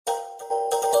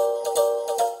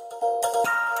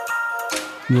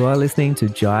You are listening to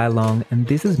Jai Long, and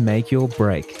this is Make Your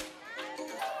Break,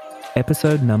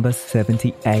 episode number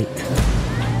 78.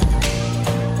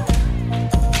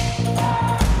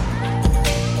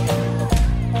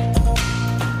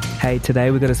 Hey, today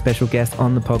we've got a special guest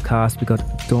on the podcast. We've got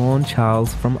Dawn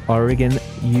Charles from Oregon,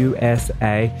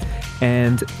 USA,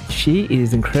 and she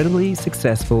is incredibly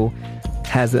successful,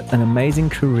 has an amazing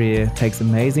career, takes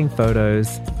amazing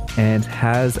photos, and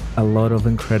has a lot of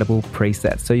incredible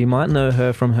presets. So you might know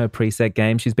her from her preset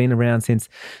game. She's been around since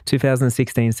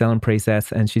 2016 selling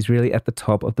presets, and she's really at the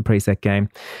top of the preset game.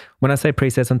 When I say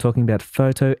presets, I'm talking about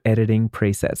photo editing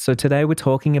presets. So today we're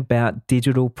talking about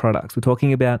digital products. We're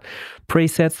talking about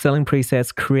presets, selling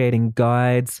presets, creating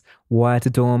guides, why to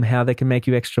do them, how they can make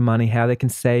you extra money, how they can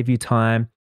save you time,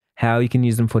 how you can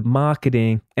use them for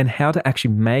marketing, and how to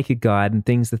actually make a guide and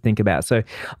things to think about. So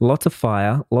lots of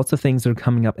fire, lots of things that are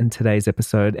coming up in today's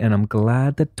episode, and I'm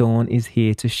glad that Dawn is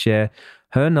here to share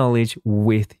her knowledge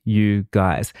with you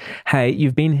guys. Hey,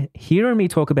 you've been hearing me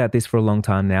talk about this for a long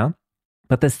time now,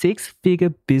 but the six-figure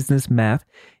business map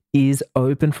is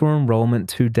open for enrollment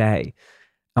today.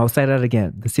 I'll say that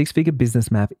again. The six-figure business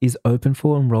map is open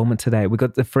for enrollment today. We've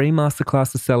got the free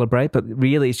masterclass to celebrate, but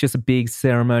really it's just a big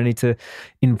ceremony to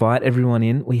invite everyone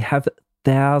in. We have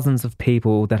thousands of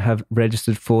people that have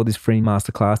registered for this free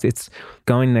masterclass. It's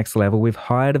going next level. We've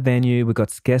hired a venue. We've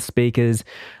got guest speakers.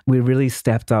 We really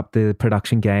stepped up the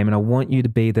production game, and I want you to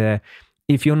be there.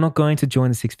 If you're not going to join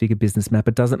the six-figure business map,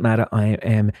 it doesn't matter. I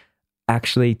am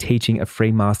actually teaching a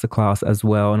free masterclass as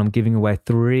well, and I'm giving away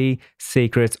 3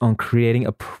 secrets on creating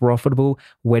a profitable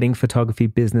wedding photography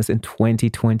business in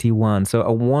 2021. So I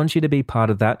want you to be part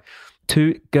of that.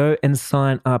 To go and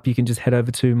sign up, you can just head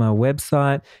over to my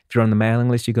website. If you're on the mailing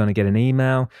list, you're going to get an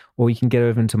email, or you can get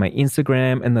over into my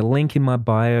Instagram, and the link in my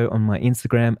bio on my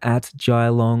Instagram at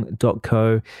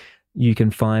jailong.co. You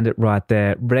can find it right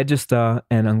there. Register,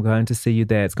 and I'm going to see you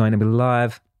there. It's going to be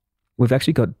live. We've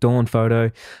actually got Dawn Photo,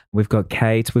 we've got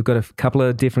Kate, we've got a couple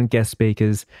of different guest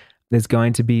speakers. There's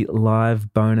going to be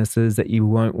live bonuses that you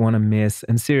won't want to miss.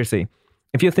 And seriously,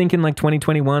 if you're thinking like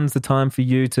 2021 is the time for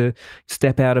you to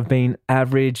step out of being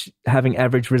average, having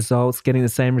average results, getting the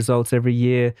same results every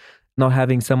year, not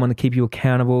having someone to keep you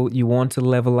accountable, you want to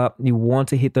level up, you want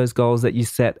to hit those goals that you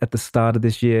set at the start of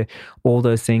this year, all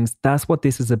those things, that's what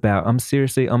this is about. I'm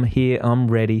here, I'm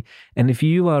ready. And if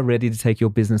you are ready to take your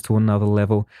business to another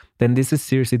level, then this is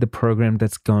seriously the program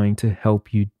that's going to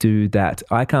help you do that.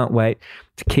 I can't wait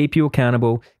to keep you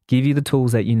accountable, give you the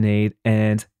tools that you need,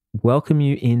 and welcome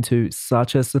you into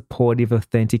such a supportive,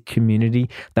 authentic community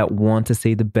that want to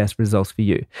see the best results for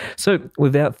you. So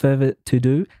without further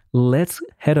ado, let's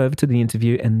head over to the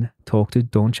interview and talk to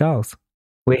Dawn Charles.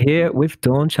 We're here with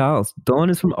Dawn Charles. Dawn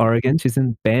is from Oregon. She's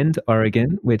in Bend,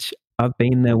 Oregon, which I've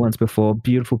been there once before.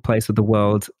 Beautiful place of the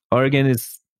world. Oregon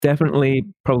is definitely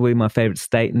probably my favorite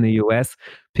state in the US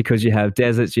because you have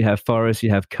deserts, you have forests,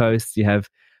 you have coasts, you have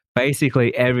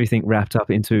basically everything wrapped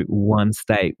up into one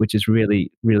state, which is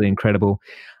really, really incredible.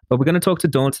 But we're going to talk to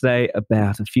Dawn today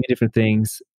about a few different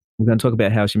things. We're going to talk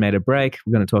about how she made a break.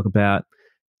 We're going to talk about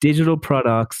digital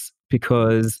products,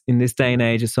 because in this day and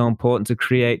age, it's so important to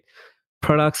create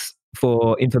products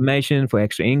for information, for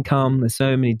extra income. There's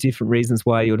so many different reasons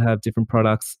why you would have different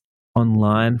products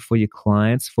online for your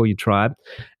clients, for your tribe.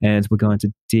 And we're going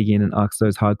to dig in and ask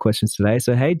those hard questions today.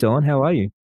 So, hey, Dawn, how are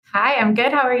you? Hi, I'm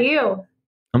good. How are you?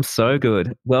 I'm so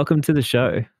good. Welcome to the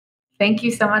show. Thank you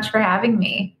so much for having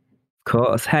me. Of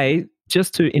course. Hey,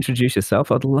 just to introduce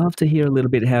yourself, I'd love to hear a little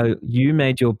bit how you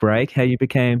made your break, how you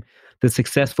became the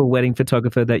successful wedding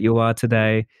photographer that you are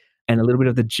today, and a little bit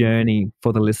of the journey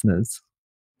for the listeners.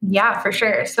 Yeah, for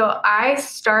sure. So I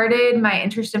started my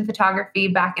interest in photography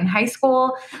back in high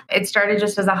school. It started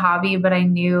just as a hobby, but I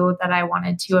knew that I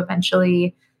wanted to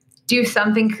eventually do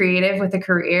something creative with a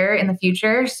career in the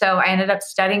future. So I ended up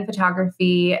studying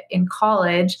photography in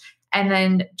college and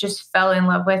then just fell in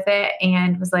love with it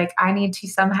and was like, I need to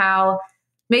somehow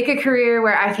make a career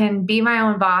where I can be my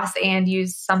own boss and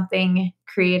use something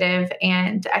creative.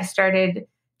 And I started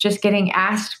just getting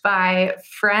asked by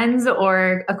friends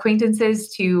or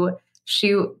acquaintances to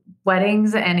shoot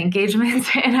weddings and engagements.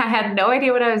 And I had no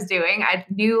idea what I was doing. I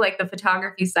knew like the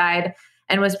photography side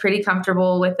and was pretty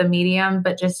comfortable with the medium,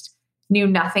 but just knew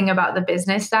nothing about the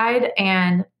business side.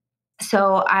 And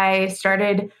so I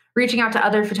started reaching out to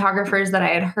other photographers that I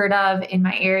had heard of in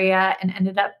my area and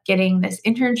ended up getting this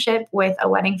internship with a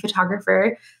wedding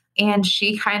photographer. And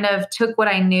she kind of took what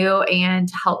I knew and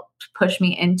helped push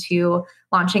me into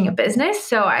launching a business.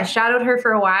 So I shadowed her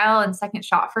for a while and second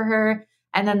shot for her.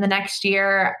 And then the next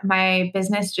year, my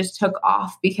business just took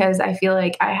off because I feel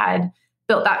like I had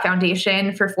built that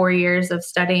foundation for 4 years of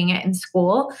studying it in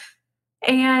school.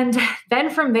 And then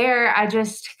from there, I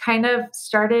just kind of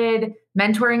started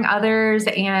mentoring others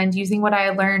and using what I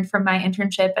learned from my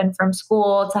internship and from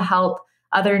school to help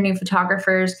other new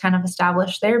photographers kind of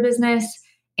establish their business.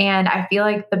 And I feel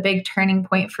like the big turning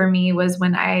point for me was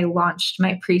when I launched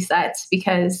my presets,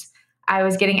 because I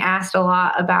was getting asked a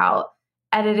lot about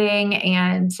editing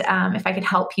and if I could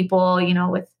help people,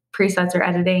 with presets or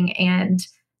editing. And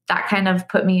that kind of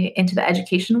put me into the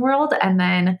education world. And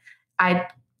then I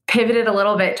pivoted a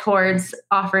little bit towards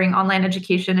offering online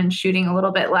education and shooting a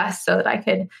little bit less so that I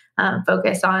could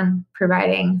focus on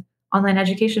providing online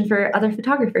education for other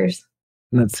photographers.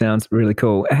 That sounds really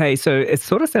cool. Hey, so it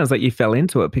sort of sounds like you fell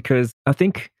into it, because I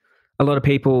think a lot of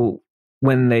people,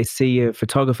 when they see a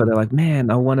photographer, they're like,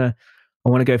 man, I want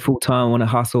to go full time. I want to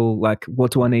hustle. Like,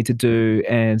 what do I need to do?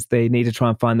 And they need to try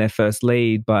and find their first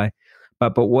lead but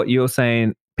what you're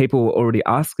saying, people were already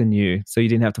asking you, so you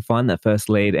didn't have to find that first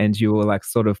lead, and you were like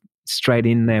sort of straight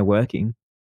in there working.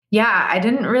 Yeah, I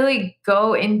didn't really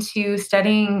go into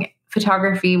studying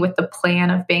photography with the plan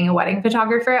of being a wedding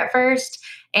photographer at first.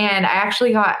 And I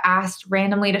actually got asked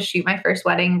randomly to shoot my first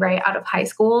wedding right out of high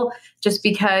school, just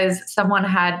because someone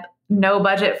had no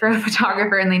budget for a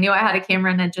photographer and they knew I had a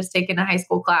camera and had just taken a high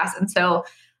school class. And so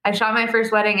I shot my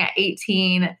first wedding at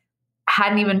 18,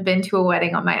 hadn't even been to a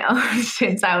wedding on my own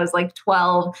since I was like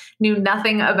 12, knew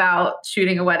nothing about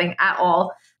shooting a wedding at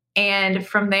all. And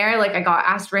from there, like, I got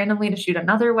asked randomly to shoot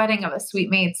another wedding of a suite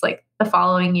mate's like the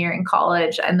following year in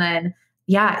college. And then,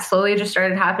 yeah, it slowly just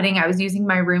started happening. I was using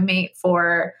my roommate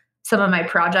for some of my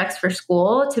projects for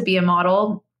school to be a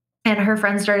model. And her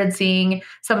friends started seeing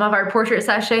some of our portrait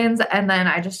sessions. And then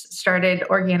I just started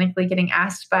organically getting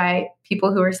asked by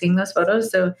people who were seeing those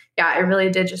photos. So yeah, it really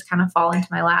did just kind of fall into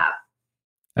my lap.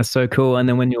 That's so cool. And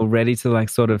then when you're ready to like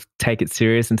sort of take it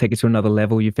serious and take it to another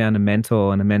level, you found a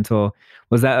mentor. And a mentor,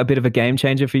 was that a bit of a game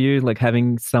changer for you? Like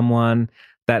having someone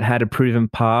that had a proven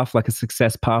path, like a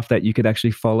success path that you could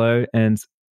actually follow and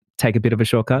take a bit of a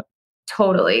shortcut?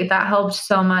 Totally. That helped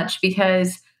so much,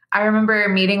 because I remember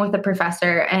meeting with a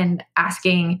professor and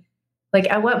asking, like,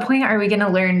 at what point are we going to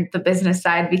learn the business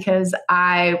side? Because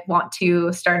I want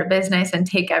to start a business and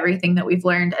take everything that we've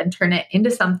learned and turn it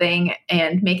into something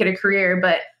and make it a career.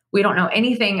 But we don't know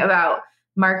anything about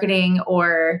marketing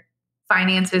or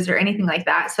finances or anything like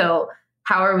that. So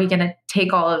how are we going to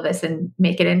take all of this and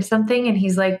make it into something? And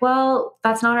he's like, well,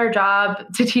 that's not our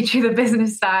job to teach you the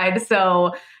business side.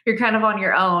 So you're kind of on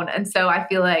your own. And so I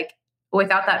feel like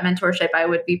without that mentorship, I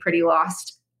would be pretty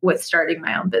lost with starting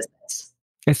my own business.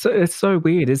 It's so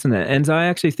weird, isn't it? And I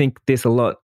actually think this a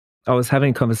lot. I was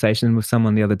having a conversation with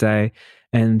someone the other day,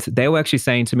 and they were actually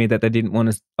saying to me that they didn't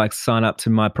want to like sign up to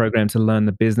my program to learn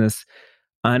the business.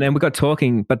 And then we got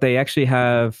talking, but they actually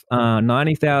have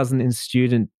 90,000 in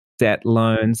student debt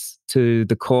loans to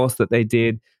the course that they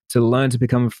did to learn to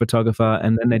become a photographer.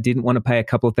 And then they didn't want to pay a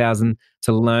couple of thousand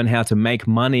to learn how to make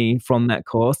money from that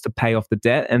course to pay off the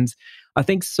debt. And I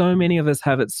think so many of us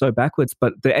have it so backwards,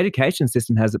 but the education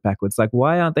system has it backwards. Like,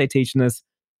 why aren't they teaching us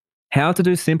how to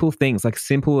do simple things, like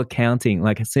simple accounting,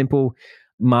 like a simple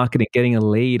marketing, getting a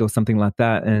lead or something like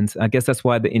that? And I guess that's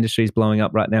why the industry is blowing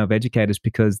up right now of educators,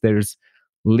 because there's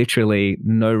literally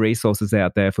no resources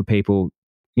out there for people,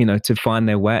 to find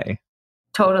their way.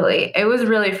 Totally. It was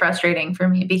really frustrating for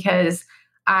me because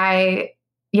I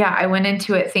went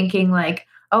into it thinking like,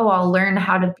 oh, I'll learn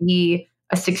how to be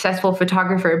a successful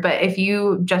photographer. But if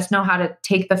you just know how to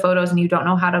take the photos and you don't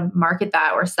know how to market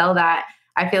that or sell that,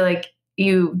 I feel like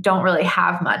you don't really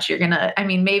have much.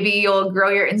 Maybe you'll grow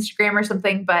your Instagram or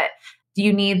something, but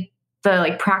you need the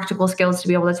like practical skills to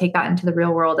be able to take that into the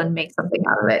real world and make something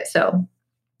out of it. So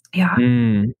yeah.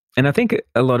 And I think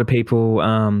a lot of people,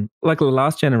 like the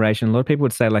last generation, a lot of people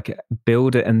would say like,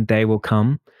 build it and they will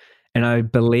come. And I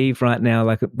believe right now,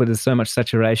 like, but there's so much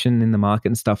saturation in the market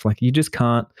and stuff, like you just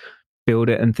can't build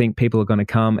it and think people are going to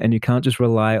come, and you can't just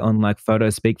rely on like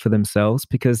photos speak for themselves,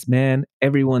 because man,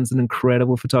 everyone's an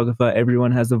incredible photographer.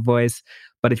 Everyone has a voice.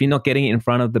 But if you're not getting it in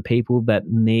front of the people that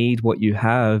need what you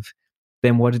have,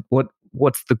 then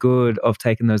what's the good of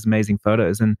taking those amazing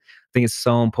photos? And I think it's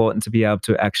so important to be able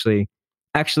to actually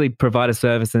provide a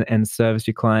service and service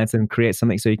your clients and create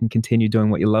something so you can continue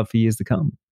doing what you love for years to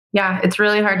come. Yeah, it's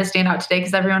really hard to stand out today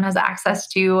because everyone has access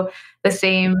to the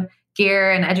same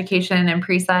gear and education and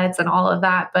presets and all of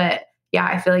that. But yeah,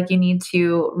 I feel like you need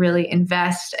to really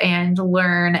invest and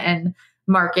learn and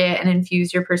market and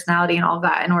infuse your personality and all of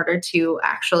that in order to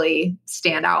actually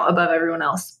stand out above everyone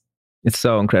else. It's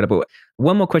so incredible.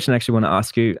 One more question I actually want to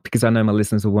ask you, because I know my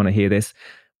listeners will want to hear this.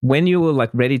 When you were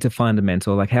like ready to find a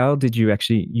mentor, like how did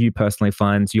you personally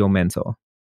find your mentor?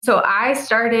 So I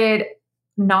started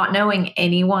not knowing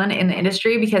anyone in the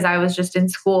industry because I was just in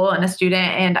school and a student.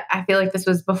 And I feel like this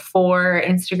was before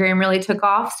Instagram really took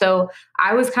off. So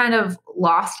I was kind of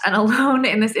lost and alone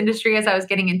in this industry as I was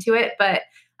getting into it. But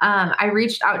I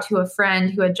reached out to a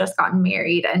friend who had just gotten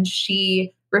married and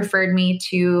she referred me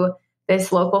to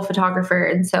this local photographer.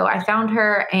 And so I found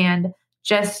her and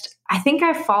I think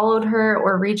I followed her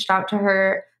or reached out to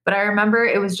her, but I remember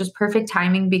it was just perfect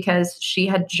timing because she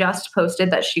had just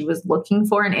posted that she was looking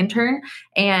for an intern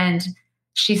and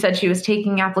she said she was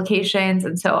taking applications.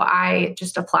 And so I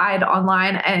just applied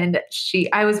online and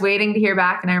I was waiting to hear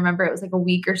back. And I remember it was like a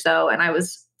week or so. And I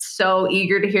was so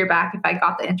eager to hear back if I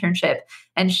got the internship.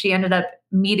 And she ended up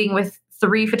meeting with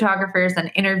 3 photographers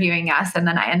and interviewing us. And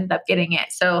then I ended up getting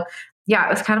it. So yeah,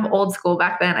 it was kind of old school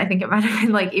back then. I think it might have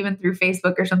been like even through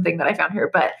Facebook or something that I found her.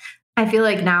 But I feel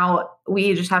like now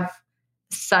we just have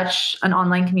such an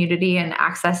online community and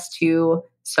access to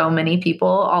so many people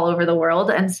all over the world.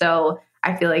 And so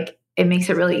I feel like it makes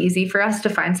it really easy for us to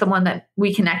find someone that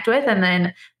we connect with. And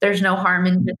then there's no harm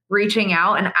in just reaching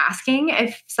out and asking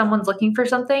if someone's looking for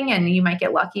something, and you might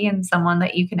get lucky and someone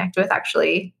that you connect with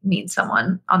actually needs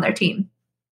someone on their team.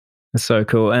 That's so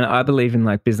cool. And I believe in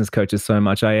like business coaches so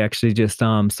much. I actually just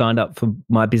signed up for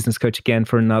my business coach again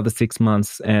for another 6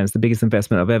 months. And it's the biggest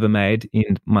investment I've ever made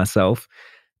in myself.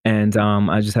 And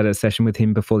I just had a session with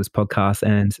him before this podcast.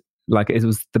 And like it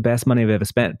was the best money I've ever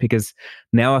spent because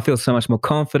now I feel so much more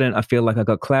confident. I feel like I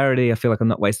got clarity. I feel like I'm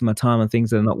not wasting my time on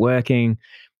things that are not working.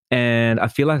 And I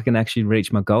feel like I can actually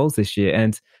reach my goals this year.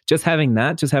 And just having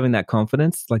that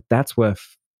confidence, like that's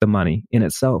worth the money in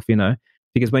itself, you know?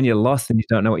 Because when you're lost and you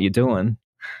don't know what you're doing.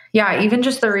 Yeah, even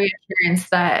just the reassurance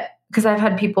that, because I've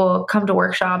had people come to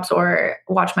workshops or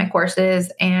watch my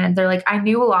courses and they're like, I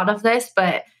knew a lot of this,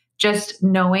 but just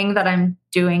knowing that I'm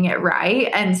doing it right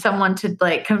and someone to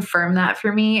like confirm that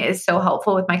for me is so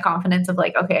helpful with my confidence of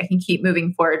like, okay, I can keep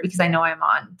moving forward because I know I'm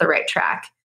on the right track.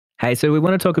 Hey, so we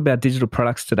want to talk about digital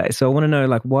products today. So I want to know,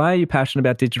 like, why are you passionate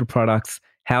about digital products?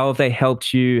 How have they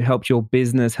helped you, helped your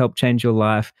business, helped change your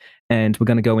life? And we're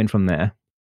going to go in from there.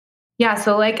 Yeah.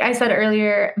 So like I said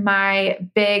earlier, my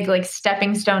big like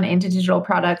stepping stone into digital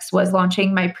products was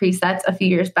launching my presets a few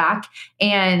years back.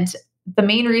 And the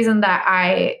main reason that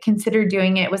I considered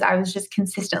doing it was I was just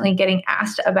consistently getting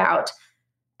asked about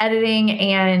editing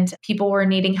and people were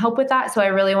needing help with that. So I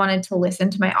really wanted to listen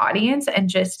to my audience and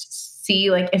just see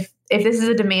like if this is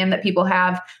a demand that people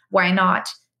have, why not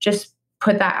just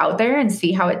put that out there and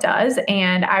see how it does.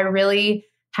 And I really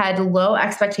had low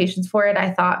expectations for it.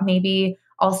 I thought maybe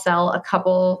I'll sell a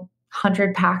couple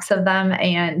 100 packs of them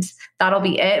and that'll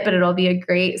be it, but it'll be a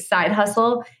great side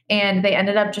hustle. And they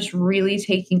ended up just really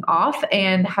taking off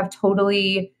and have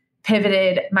totally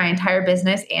pivoted my entire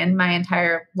business and my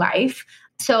entire life.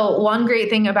 So one great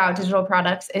thing about digital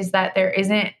products is that there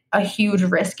isn't a huge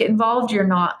risk involved. You're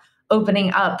not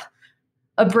opening up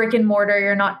a brick and mortar.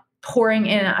 You're not pouring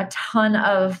in a ton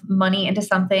of money into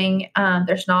something.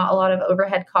 There's not a lot of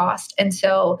overhead cost. And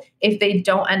so if they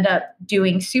don't end up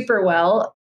doing super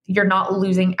well, you're not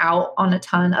losing out on a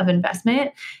ton of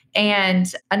investment.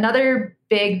 And another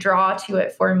big draw to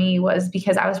it for me was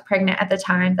because I was pregnant at the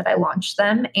time that I launched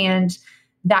them. And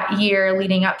that year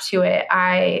leading up to it,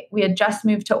 we had just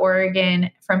moved to Oregon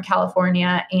from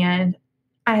California, and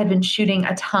I had been shooting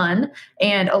a ton,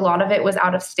 and a lot of it was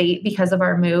out of state because of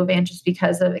our move and just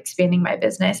because of expanding my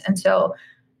business. And so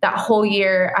that whole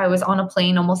year I was on a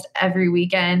plane almost every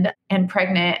weekend and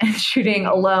pregnant and shooting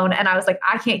alone. And I was like,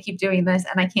 I can't keep doing this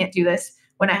and I can't do this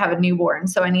when I have a newborn.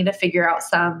 So I need to figure out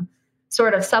some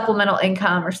sort of supplemental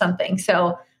income or something.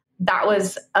 So that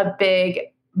was a big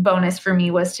bonus for me,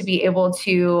 was to be able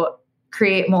to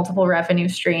create multiple revenue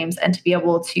streams and to be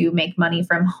able to make money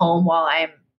from home while I'm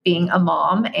being a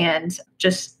mom and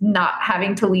just not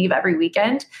having to leave every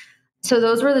weekend. So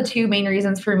those were the 2 main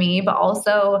reasons for me, but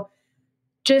also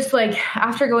just like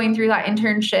after going through that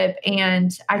internship,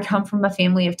 and I come from a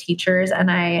family of teachers, and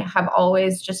I have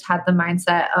always just had the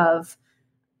mindset of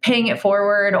paying it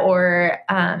forward, or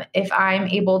if I'm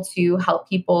able to help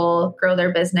people grow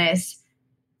their business,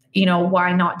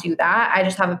 why not do that? I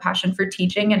just have a passion for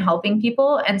teaching and helping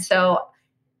people. And so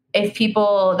if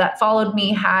people that followed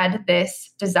me had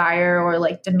this desire or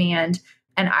like demand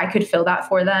and I could fill that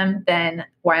for them, then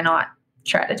why not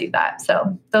try to do that?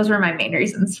 So those were my main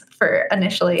reasons for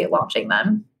initially launching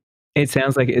them. It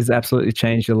sounds like it's absolutely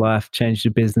changed your life, changed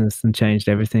your business, and changed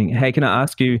everything. Hey, can I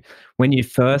ask you, when you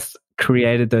first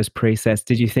created those presets,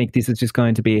 did you think this is just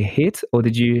going to be a hit, or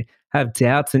did you have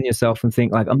doubts in yourself and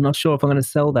think like, I'm not sure if I'm going to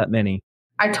sell that many?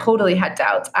 I totally had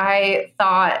doubts. I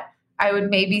thought I would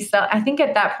maybe sell. I think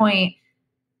at that point,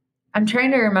 I'm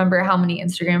trying to remember how many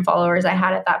Instagram followers I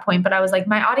had at that point, but I was like,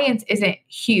 my audience isn't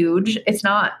huge. It's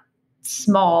not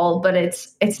small, but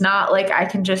it's not like I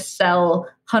can just sell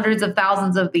hundreds of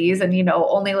thousands of these and,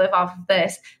 only live off of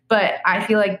this. But I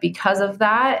feel like because of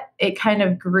that, it kind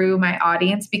of grew my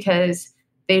audience because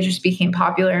they just became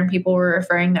popular and people were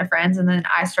referring their friends. And then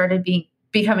I started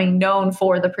becoming known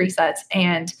for the presets.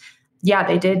 And yeah,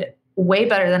 they did way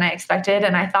better than I expected.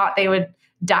 And I thought they would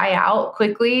die out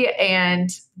quickly,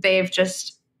 and they've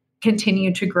just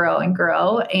continued to grow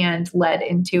and led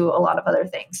into a lot of other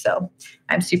things. So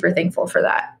I'm super thankful for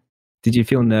that. Did you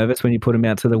feel nervous when you put them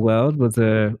out to the world? Was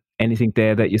there anything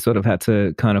there that you sort of had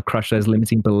to kind of crush those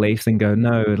limiting beliefs and go,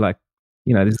 no,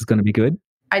 this is going to be good?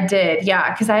 I did.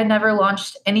 Yeah. Because I had never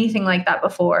launched anything like that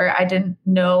before. I didn't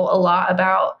know a lot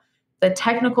about the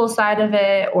technical side of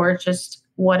it or just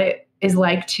what it is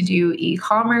like to do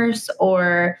e-commerce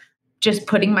or just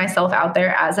putting myself out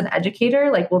there as an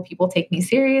educator. Like, will people take me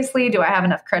seriously? Do I have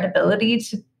enough credibility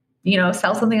to,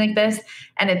 sell something like this?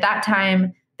 And at that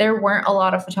time, there weren't a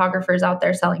lot of photographers out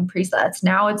there selling presets.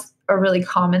 Now it's a really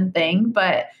common thing.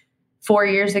 But 4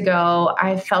 years ago,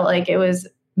 I felt like it was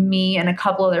me and a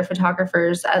couple other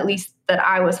photographers, at least that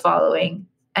I was following.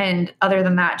 And other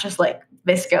than that, just like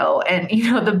Visco and,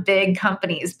 the big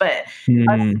companies. But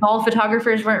us small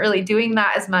photographers weren't really doing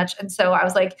that as much. And so I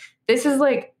was like, this is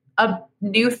like a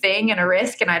new thing and a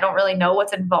risk. And I don't really know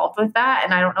what's involved with that.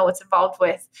 And I don't know what's involved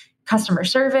with customer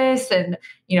service and,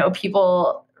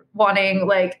 people wanting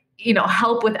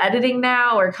help with editing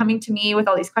now or coming to me with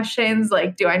all these questions.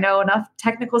 Like, do I know enough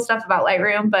technical stuff about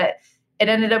Lightroom? But it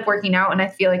ended up working out. And I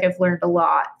feel like I've learned a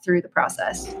lot through the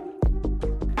process.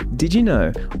 Did you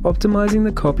know optimizing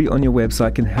the copy on your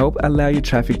website can help allow your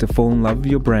traffic to fall in love with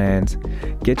your brand,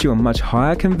 get you a much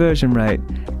higher conversion rate,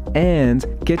 and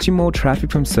get you more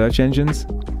traffic from search engines?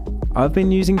 I've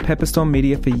been using Pepperstone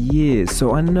Media for years,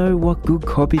 so I know what good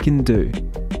copy can do.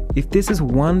 If this is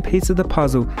one piece of the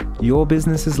puzzle your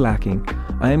business is lacking,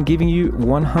 I am giving you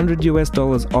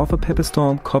 $100 off a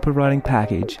Pepperstone copywriting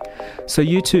package, so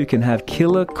you too can have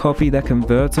killer copy that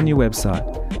converts on your website.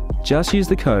 Just use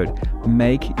the code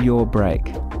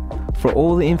MAKEYOURBREAK. For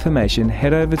all the information,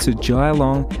 head over to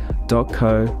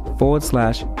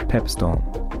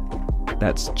jailong.co/Pepperstone.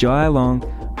 That's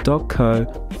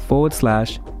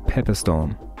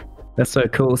jailong.co/Pepperstone. That's so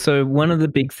cool. So one of the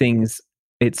big things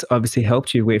it's obviously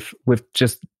helped you with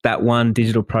just that one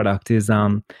digital product is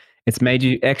it's made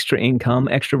you extra income,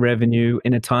 extra revenue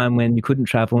in a time when you couldn't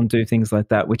travel and do things like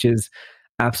that, which is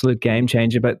absolute game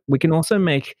changer. But we can also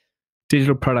make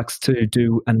digital products to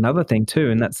do another thing too,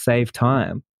 and that's save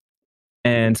time.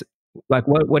 And like,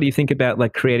 what do you think about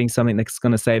like creating something that's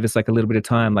going to save us like a little bit of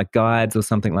time, like guides or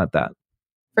something like that?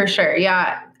 For sure.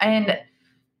 Yeah. And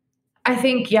I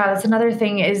think, that's another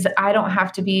thing is I don't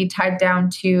have to be tied down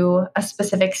to a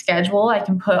specific schedule. I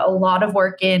can put a lot of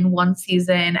work in one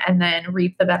season and then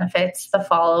reap the benefits the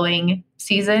following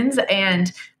seasons.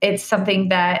 And it's something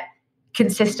that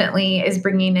consistently is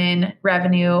bringing in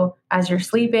revenue as you're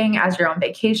sleeping, as you're on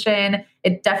vacation.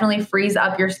 It definitely frees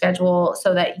up your schedule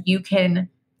so that you can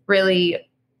really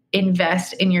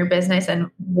invest in your business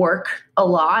and work a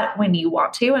lot when you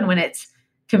want to and when it's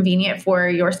convenient for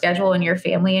your schedule and your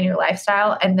family and your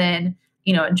lifestyle, and then,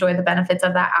 enjoy the benefits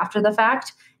of that after the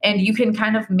fact. And you can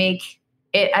kind of make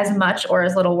it as much or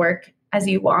as little work as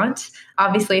you want.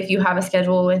 Obviously, if you have a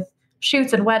schedule with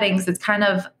shoots and weddings, it's kind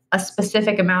of a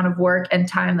specific amount of work and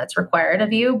time that's required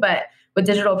of you. But with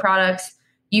digital products,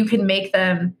 you can make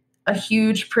them a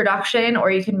huge production or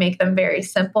you can make them very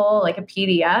simple, like a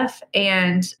PDF,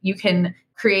 and you can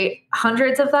create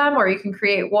hundreds of them or you can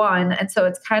create one. And so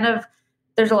it's kind of,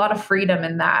 there's a lot of freedom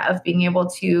in that of being able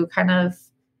to kind of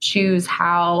choose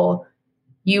how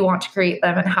you want to create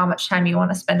them and how much time you want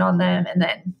to spend on them and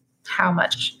then how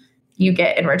much you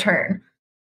get in return.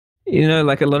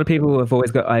 Like a lot of people have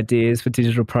always got ideas for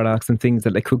digital products and things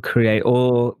that they could create,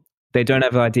 or they don't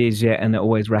have ideas yet and they're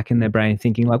always racking their brain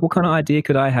thinking like, what kind of idea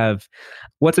could I have?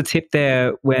 What's a tip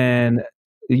there when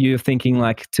you're thinking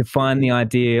like to find the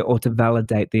idea or to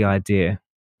validate the idea?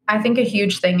 I think a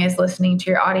huge thing is listening to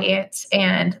your audience.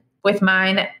 And with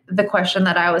mine, the question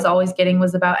that I was always getting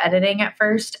was about editing at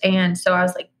first. And so I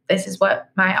was like, this is what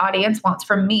my audience wants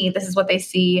from me. This is what they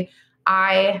see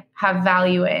I have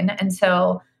value in. And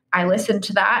so I listened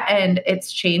to that, and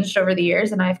it's changed over the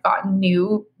years, and I've gotten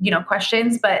new,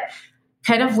 questions, but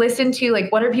kind of listen to like,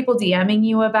 what are people DMing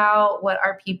you about? What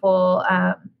are people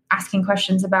asking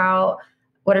questions about?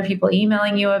 What are people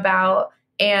emailing you about?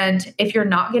 And if you're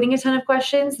not getting a ton of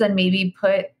questions, then maybe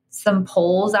put some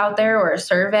polls out there or a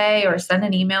survey or send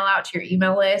an email out to your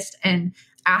email list and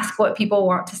ask what people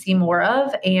want to see more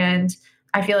of. And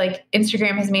I feel like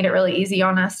Instagram has made it really easy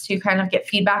on us to kind of get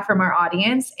feedback from our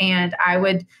audience. And I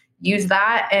would use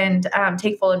that and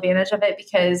take full advantage of it,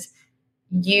 because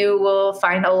you will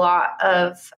find a lot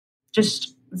of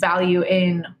just value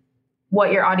in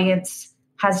what your audience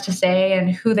has to say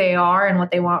and who they are and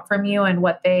what they want from you and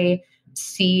what they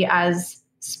see as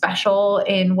special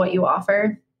in what you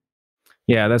offer.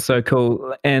 Yeah, that's so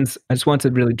cool. And I just want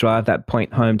to really drive that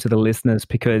point home to the listeners,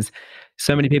 because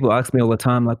so many people ask me all the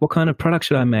time, like, what kind of product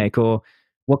should I make? Or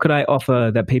what could I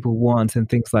offer that people want and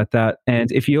things like that.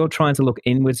 And if you're trying to look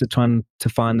inwards to trying to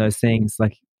find those things,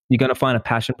 like you're going to find a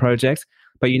passion project,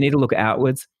 but you need to look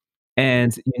outwards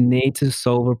and you need to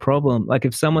solve a problem. Like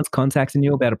if someone's contacting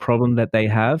you about a problem that they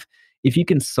have, if you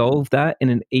can solve that in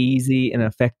an easy and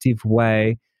effective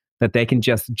way, that they can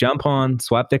just jump on,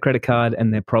 swipe their credit card,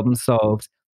 and their problem solved,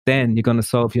 then you're going to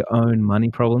solve your own money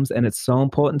problems. And it's so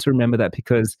important to remember that,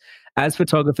 because as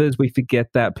photographers, we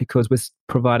forget that because we're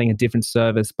providing a different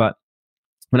service. But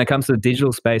when it comes to the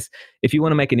digital space, if you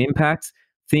want to make an impact,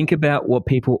 think about what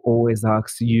people always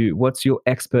ask you. What's your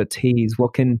expertise?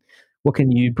 What can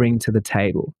you bring to the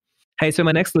table? Hey, so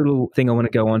my next little thing I want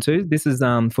to go on to, this is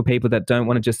for people that don't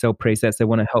want to just sell presets, they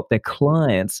want to help their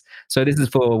clients. So this is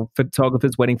for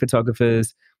photographers, wedding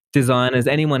photographers, designers,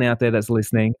 anyone out there that's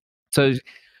listening. So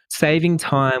saving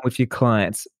time with your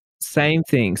clients, same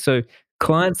thing. So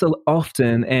clients are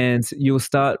often, and you'll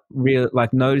start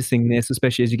noticing this,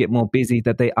 especially as you get more busy,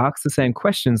 that they ask the same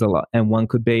questions a lot. And one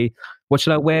could be, what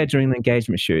should I wear during the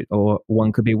engagement shoot? Or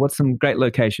one could be, what's some great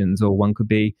locations? Or one could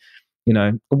be,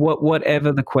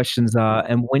 whatever the questions are.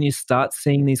 And when you start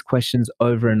seeing these questions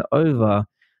over and over,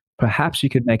 perhaps you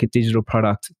could make a digital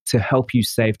product to help you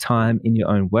save time in your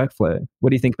own workflow.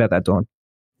 What do you think about that, Dawn?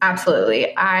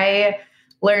 Absolutely. I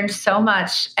learned so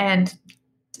much and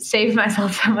saved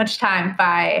myself so much time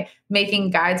by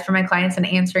making guides for my clients and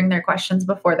answering their questions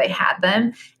before they had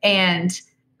them. And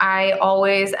I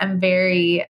always am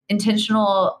very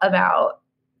intentional about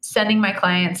sending my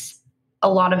clients a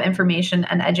lot of information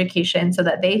and education so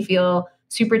that they feel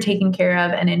super taken care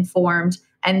of and informed.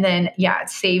 And then, it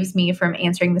saves me from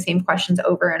answering the same questions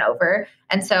over and over.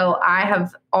 And so I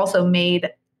have also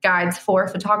made guides for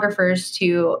photographers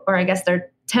or I guess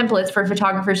they're templates for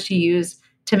photographers to use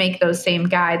to make those same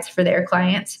guides for their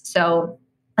clients. So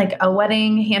like a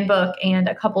wedding handbook and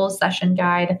a couples session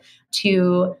guide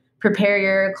to prepare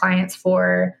your clients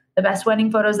for the best wedding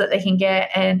photos that they can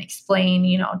get, and explain,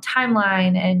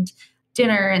 timeline and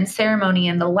dinner and ceremony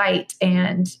and the light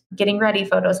and getting ready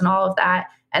photos and all of that.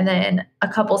 And then a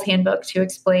couples handbook to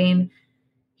explain,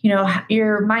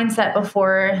 your mindset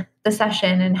before the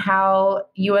session and how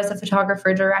you as a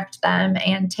photographer direct them,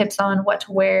 and tips on what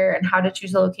to wear and how to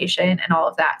choose a location and all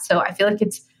of that. So I feel like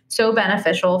it's so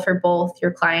beneficial for both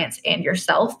your clients and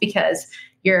yourself, because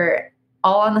you're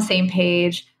all on the same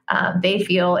page. They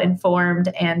feel informed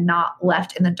and not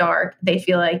left in the dark. They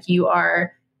feel like you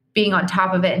are being on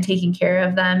top of it and taking care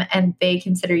of them. And they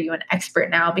consider you an expert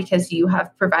now because you have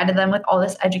provided them with all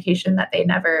this education that they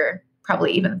never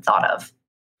probably even thought of.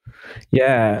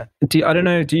 Yeah. I don't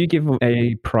know, do you give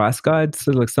a price guide?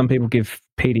 So like some people give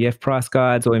PDF price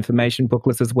guides or information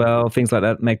booklets as well, things like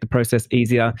that make the process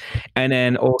easier. And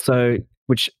then also,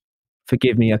 which,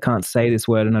 forgive me, I can't say this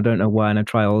word and I don't know why, and I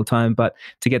try all the time, but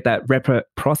to get that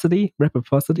reciprocity,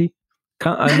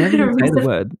 I never even say the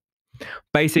word.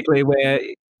 Basically where,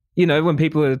 when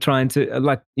people are trying to,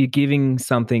 like, you're giving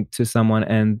something to someone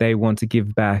and they want to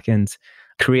give back, and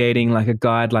creating like a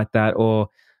guide like that, or,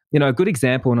 a good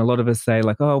example. And a lot of us say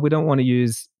like, oh, we don't want to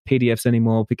use PDFs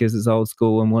anymore because it's old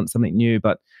school and want something new.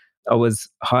 But I was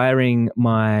hiring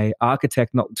my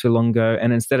architect not too long ago,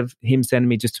 and instead of him sending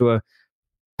me just to a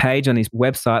page on his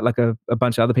website like a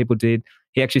bunch of other people did,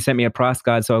 he actually sent me a price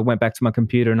guide. So I went back to my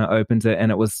computer and I opened it,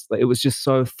 and it was just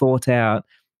so thought out,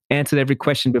 answered every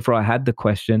question before I had the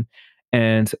question.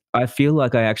 And I feel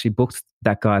like I actually booked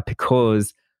that guy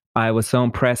because I was so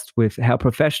impressed with how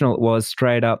professional it was,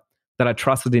 straight up, that I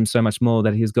trusted him so much more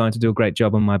that he was going to do a great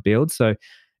job on my build. So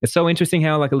it's so interesting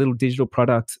how like a little digital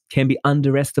product can be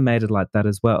underestimated like that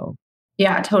as well.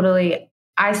 Yeah, totally.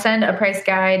 I send a price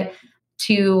guide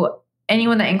to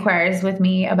anyone that inquires with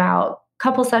me about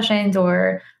couple sessions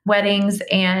or weddings.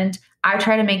 And I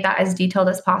try to make that as detailed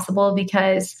as possible,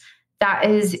 because that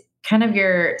is kind of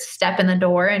your step in the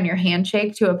door and your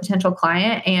handshake to a potential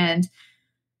client. And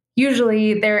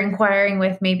usually they're inquiring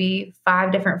with maybe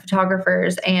 5 different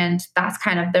photographers, and that's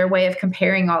kind of their way of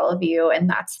comparing all of you. And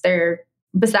that's their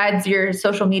besides your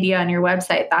social media and your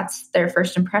website, that's their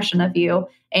first impression of you.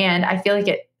 And I feel like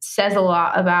it says a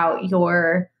lot about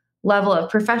your level of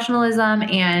professionalism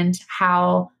and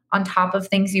how on top of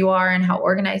things you are and how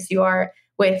organized you are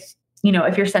with,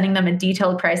 if you're sending them a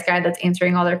detailed price guide that's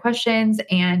answering all their questions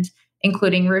and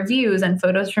including reviews and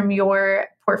photos from your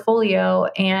portfolio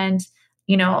and,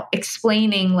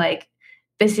 explaining like,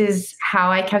 this is how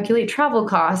I calculate travel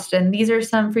cost. And these are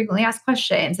some frequently asked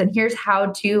questions. And here's how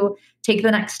to take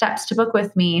the next steps to book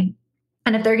with me.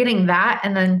 And if they're getting that,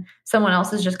 and then someone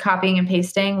else is just copying and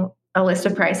pasting a list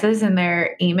of prices in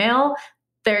their email,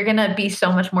 they're going to be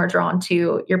so much more drawn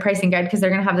to your pricing guide because they're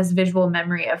going to have this visual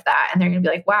memory of that. And they're going to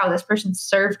be like, wow, this person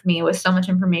served me with so much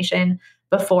information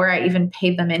before I even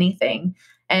paid them anything.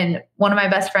 And one of my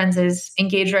best friends is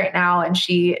engaged right now, and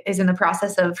she is in the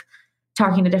process of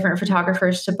talking to different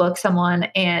photographers to book someone.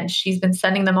 And she's been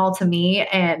sending them all to me.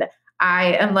 And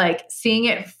I am like seeing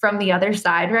it from the other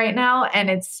side right now. And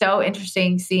it's so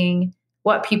interesting seeing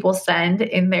what people send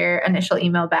in their initial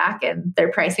email back and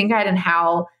their pricing guide and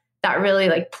how that really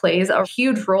like plays a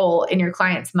huge role in your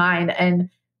client's mind. And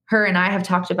her and I have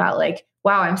talked about like,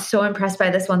 wow, I'm so impressed by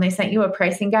this one. They sent you a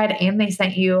pricing guide and they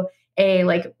sent you a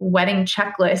like wedding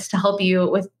checklist to help you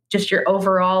with just your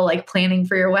overall like planning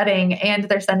for your wedding. And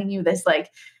they're sending you this like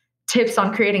tips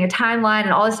on creating a timeline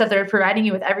and all this stuff. They're providing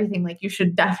you with everything. Like you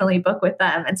should definitely book with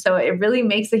them. And so it really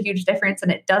makes a huge difference.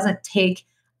 And it doesn't take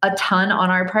a ton on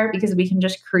our part because we can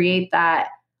just create that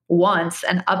once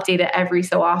and update it every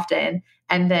so often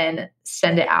and then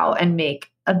send it out and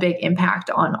make a big impact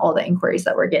on all the inquiries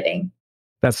that we're getting.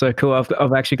 That's so cool.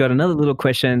 I've actually got another little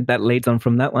question that leads on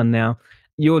from that one now.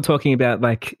 You were talking about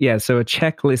so a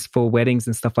checklist for weddings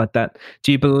and stuff like that.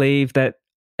 Do you believe that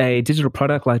a digital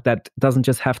product like that doesn't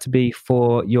just have to be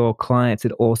for your clients,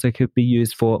 it also could be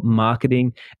used for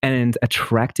marketing and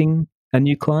attracting a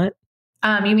new client?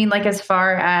 You mean like as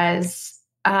far as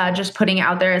just putting it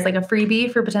out there as like a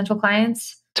freebie for potential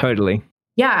clients? Totally.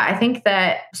 Yeah, I think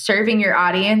that serving your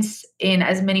audience in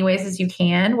as many ways as you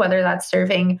can, whether that's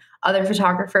serving other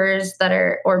photographers that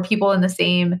are, or people in the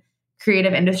same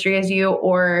creative industry as you,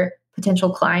 or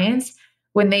potential clients,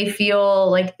 when they feel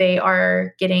like they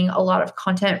are getting a lot of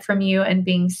content from you and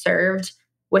being served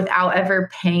without ever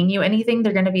paying you anything,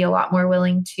 they're going to be a lot more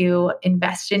willing to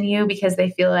invest in you because they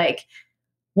feel like,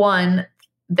 one,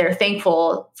 they're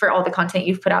thankful for all the content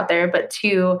you've put out there, but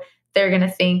two, they're going to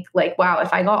think like, wow,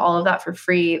 if I got all of that for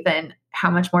free, then how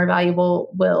much more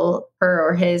valuable will her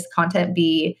or his content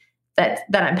be that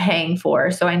I'm paying for?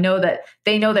 So I know that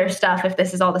they know their stuff if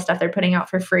this is all the stuff they're putting out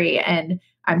for free. And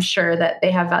I'm sure that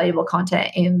they have valuable content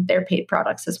in their paid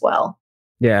products as well.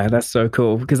 Yeah, that's so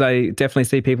cool because I definitely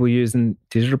see people using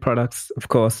digital products, of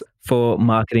course, for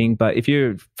marketing. But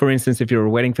for instance, if you're a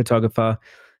wedding photographer,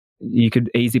 you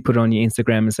could easily put it on your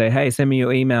Instagram and say, hey, send me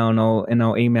your email and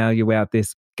I'll email you out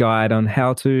this guide on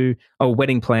how to, a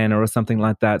wedding planner or something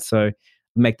like that. So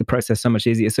make the process so much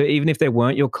easier. So even if they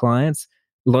weren't your clients,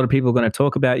 a lot of people are going to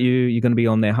talk about you. You're going to be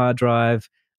on their hard drive.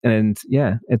 And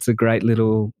yeah, it's a great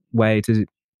little way to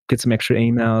get some extra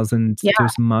emails and do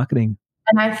some marketing.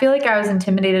 And I feel like I was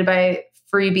intimidated by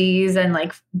freebies and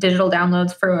like digital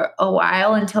downloads for a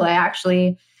while until I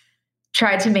actually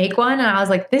tried to make one. And I was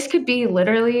like, this could be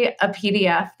literally a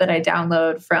PDF that I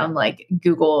download from like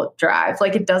Google Drive.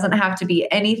 Like it doesn't have to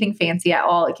be anything fancy at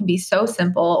all. It can be so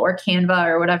simple, or Canva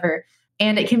or whatever.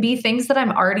 And it can be things that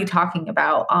I'm already talking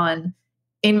about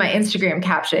in my Instagram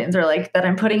captions, or like that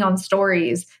I'm putting on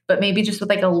stories, but maybe just with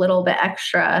like a little bit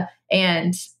extra.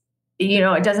 And,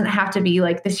 it doesn't have to be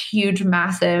like this huge,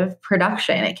 massive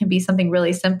production. It can be something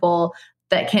really simple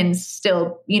that can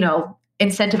still,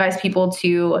 incentivize people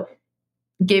to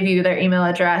give you their email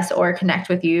address or connect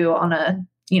with you on a,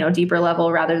 deeper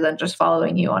level rather than just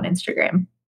following you on Instagram.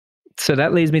 So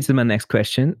that leads me to my next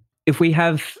question. If we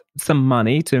have some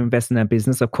money to invest in our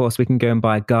business, of course, we can go and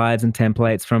buy guides and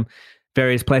templates from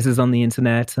various places on the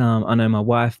internet. I know my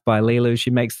wife, by Lilu, she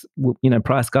makes,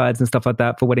 price guides and stuff like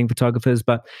that for wedding photographers.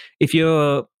 But if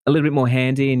you're a little bit more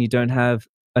handy and you don't have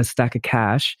a stack of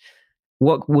cash,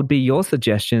 what would be your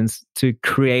suggestions to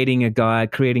creating a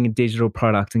guide, creating a digital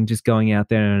product, and just going out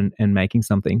there and making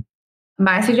something?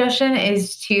 My suggestion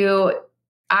is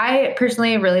I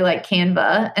personally really like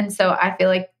Canva. And so I feel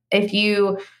like if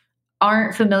you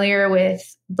aren't familiar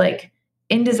with like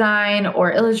InDesign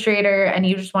or Illustrator and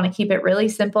you just want to keep it really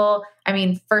simple, I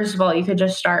mean, first of all, you could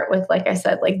just start with, like I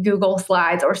said, like Google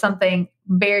Slides or something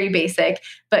very basic.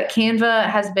 But Canva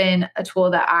has been a tool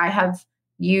that I have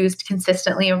used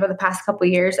consistently over the past couple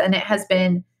of years, and it has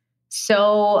been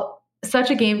so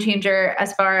such a game changer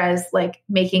as far as like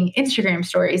making Instagram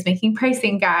stories, making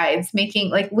pricing guides, making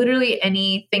like literally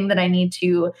anything that I need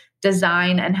to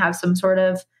design and have some sort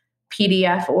of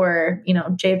PDF or,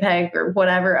 JPEG or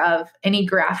whatever of any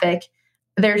graphic.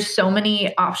 There's so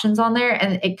many options on there,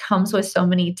 and it comes with so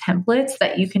many templates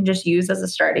that you can just use as a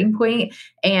starting point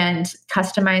and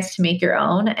customize to make your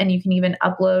own. And you can even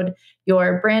upload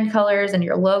your brand colors and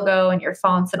your logo and your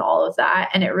fonts and all of that.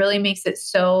 And it really makes it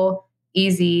so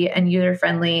easy and user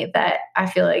friendly that I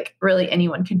feel like really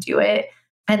anyone can do it.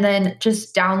 And then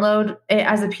just download it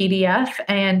as a PDF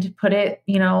and put it,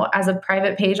 as a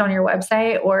private page on your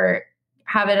website, or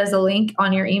have it as a link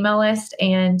on your email list,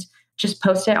 and just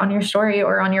post it on your story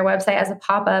or on your website as a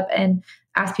pop-up and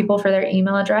ask people for their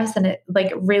email address. And it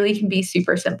like really can be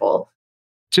super simple.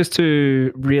 Just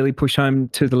to really push home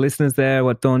to the listeners there,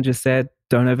 what Dawn just said,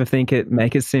 don't overthink it.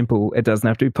 Make it simple. It doesn't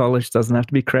have to be polished, doesn't have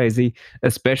to be crazy,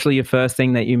 especially your first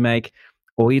thing that you make.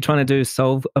 All you're trying to do is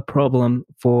solve a problem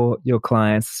for your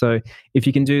clients. So if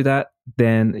you can do that,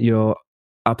 then you're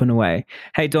up and away.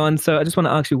 Hey, Dawn, so I just want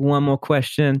to ask you one more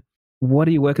question. What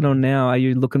are you working on now? Are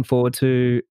you looking forward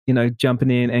to, jumping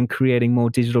in and creating more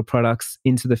digital products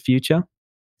into the future?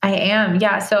 I am.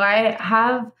 Yeah. So I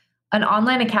have an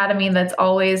online academy that's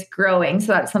always growing.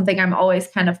 So that's something I'm always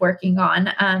kind of working on,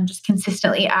 just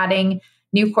consistently adding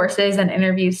new courses and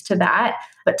interviews to that.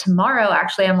 But tomorrow,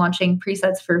 actually, I'm launching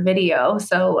presets for video.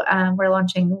 So we're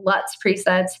launching LUTs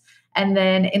presets. And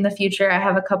then in the future, I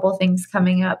have a couple things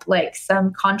coming up, like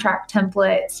some contract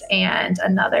templates and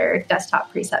another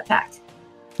desktop preset pack.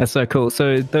 That's so cool.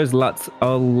 So those LUTs,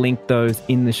 I'll link those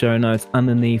in the show notes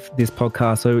underneath this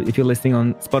podcast. So if you're listening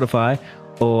on Spotify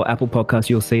or Apple Podcasts,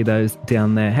 you'll see those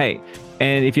down there. Hey,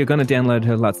 and if you're going to download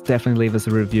her LUTs, definitely leave us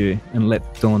a review and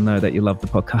let Dawn know that you love the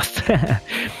podcast.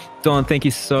 Dawn, thank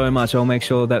you so much. I'll make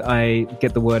sure that I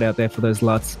get the word out there for those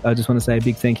LUTs. I just want to say a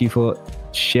big thank you for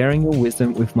sharing your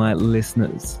wisdom with my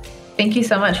listeners. Thank you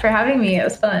so much for having me. It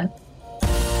was fun.